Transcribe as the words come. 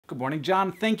Good morning,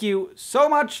 John. Thank you so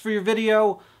much for your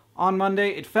video on Monday.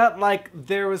 It felt like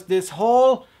there was this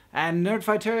hole, and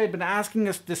Nerdfighteria had been asking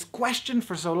us this question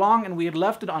for so long, and we had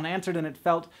left it unanswered, and it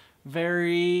felt kind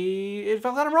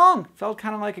of wrong. It felt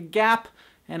kind of like a gap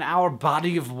in our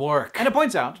body of work. And it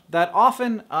points out that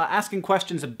often asking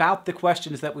questions about the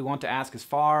questions that we want to ask is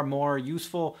far more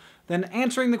useful than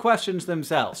answering the questions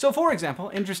themselves. So for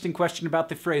example, interesting question about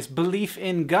the phrase belief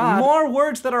in God. More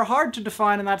words that are hard to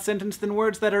define in that sentence than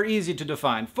words that are easy to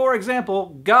define. For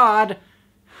example, God.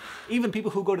 Even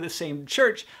people who go to the same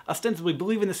church, ostensibly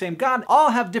believe in the same God,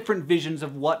 all have different visions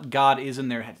of what God is in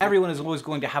their head. Everyone is always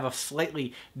going to have a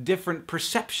slightly different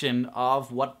perception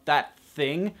of what that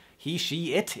thing, he,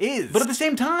 she, it is. But at the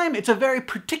same time, it's a very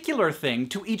particular thing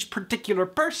to each particular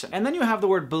person. And then you have the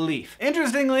word belief.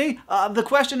 Interestingly, the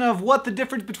question of what the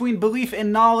difference between belief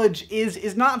and knowledge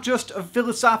is not just a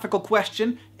philosophical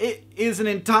question, it is an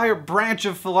entire branch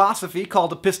of philosophy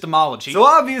called epistemology. So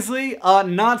obviously,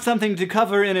 not something to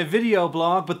cover in a video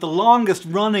blog, but the longest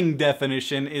running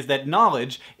definition is that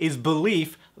knowledge is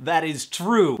belief that is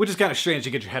true. Which is kind of strange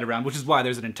to get your head around, which is why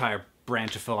there's an entire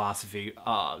branch of philosophy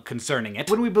concerning it.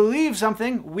 When we believe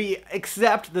something, we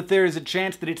accept that there is a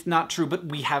chance that it's not true, but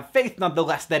we have faith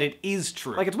nonetheless that it is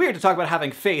true. Like, it's weird to talk about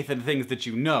having faith in things that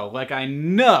you know. Like, I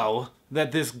know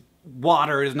that this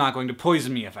water is not going to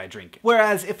poison me if I drink it.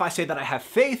 Whereas if I say that I have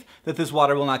faith that this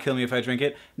water will not kill me if I drink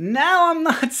it, now I'm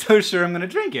not so sure I'm gonna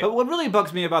drink it. But what really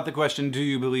bugs me about the question, do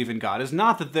you believe in God, is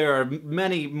not that there are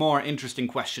many more interesting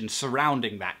questions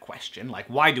surrounding that question, like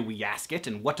why do we ask it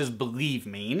and what does believe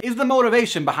mean, is the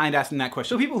motivation behind asking that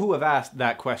question. So people who have asked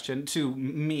that question to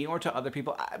me or to other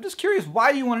people, I'm just curious,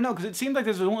 why do you want to know? Because it seems like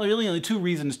there's really only two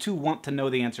reasons to want to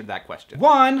know the answer to that question.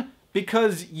 One,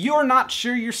 because you're not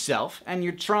sure yourself, and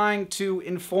you're trying to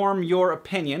inform your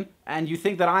opinion, and you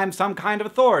think that I'm some kind of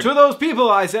authority. To those people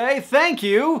I say, thank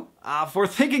you for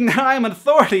thinking that I am an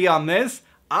authority on this.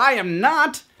 I am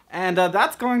not, and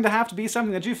that's going to have to be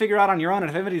something that you figure out on your own, and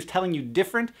if anybody's telling you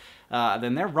different,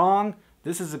 then they're wrong.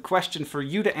 This is a question for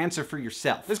you to answer for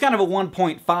yourself. There's kind of a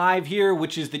 1.5 here,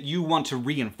 which is that you want to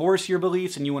reinforce your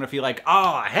beliefs and you want to feel like,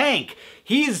 oh, Hank,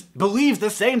 he believes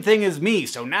the same thing as me,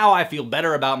 so now I feel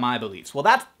better about my beliefs. Well,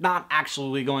 that's not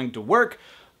actually going to work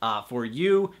for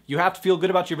you. You have to feel good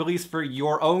about your beliefs for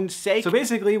your own sake. So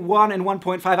basically, 1 and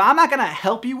 1.5, I'm not gonna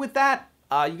help you with that.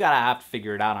 You gotta have to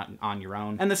figure it out on your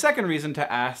own. And the second reason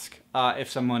to ask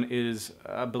if someone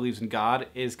believes in God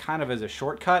is kind of as a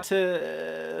shortcut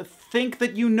to think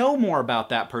that you know more about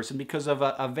that person because of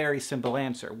a very simple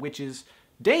answer, which is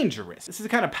dangerous. This is the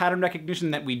kind of pattern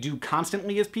recognition that we do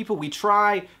constantly as people. We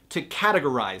try to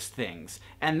categorize things,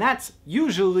 and that's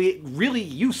usually really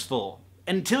useful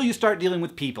until you start dealing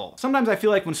with people. Sometimes I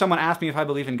feel like when someone asks me if I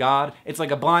believe in God, it's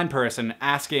like a blind person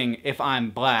asking if I'm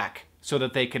black so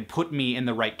that they can put me in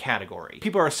the right category.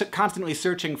 People are constantly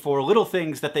searching for little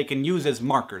things that they can use as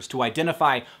markers to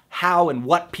identify how and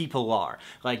what people are.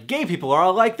 Like, gay people are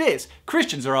all like this,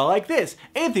 Christians are all like this,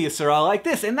 atheists are all like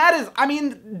this, and that is, I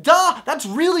mean, duh, that's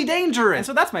really dangerous. And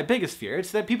so that's my biggest fear.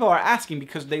 It's that people are asking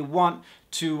because they want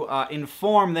to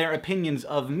inform their opinions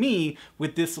of me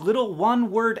with this little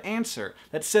one-word answer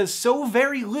that says so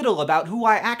very little about who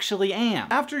I actually am.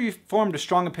 After you've formed a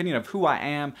strong opinion of who I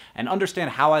am and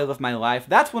understand how I live my life,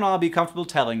 that's when I'll be comfortable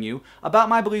telling you about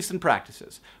my beliefs and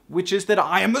practices, which is that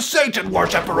I am a Satan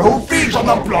worshipper who feeds on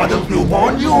the blood of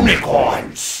newborn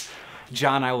unicorns.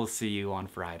 John, I will see you on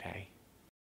Friday.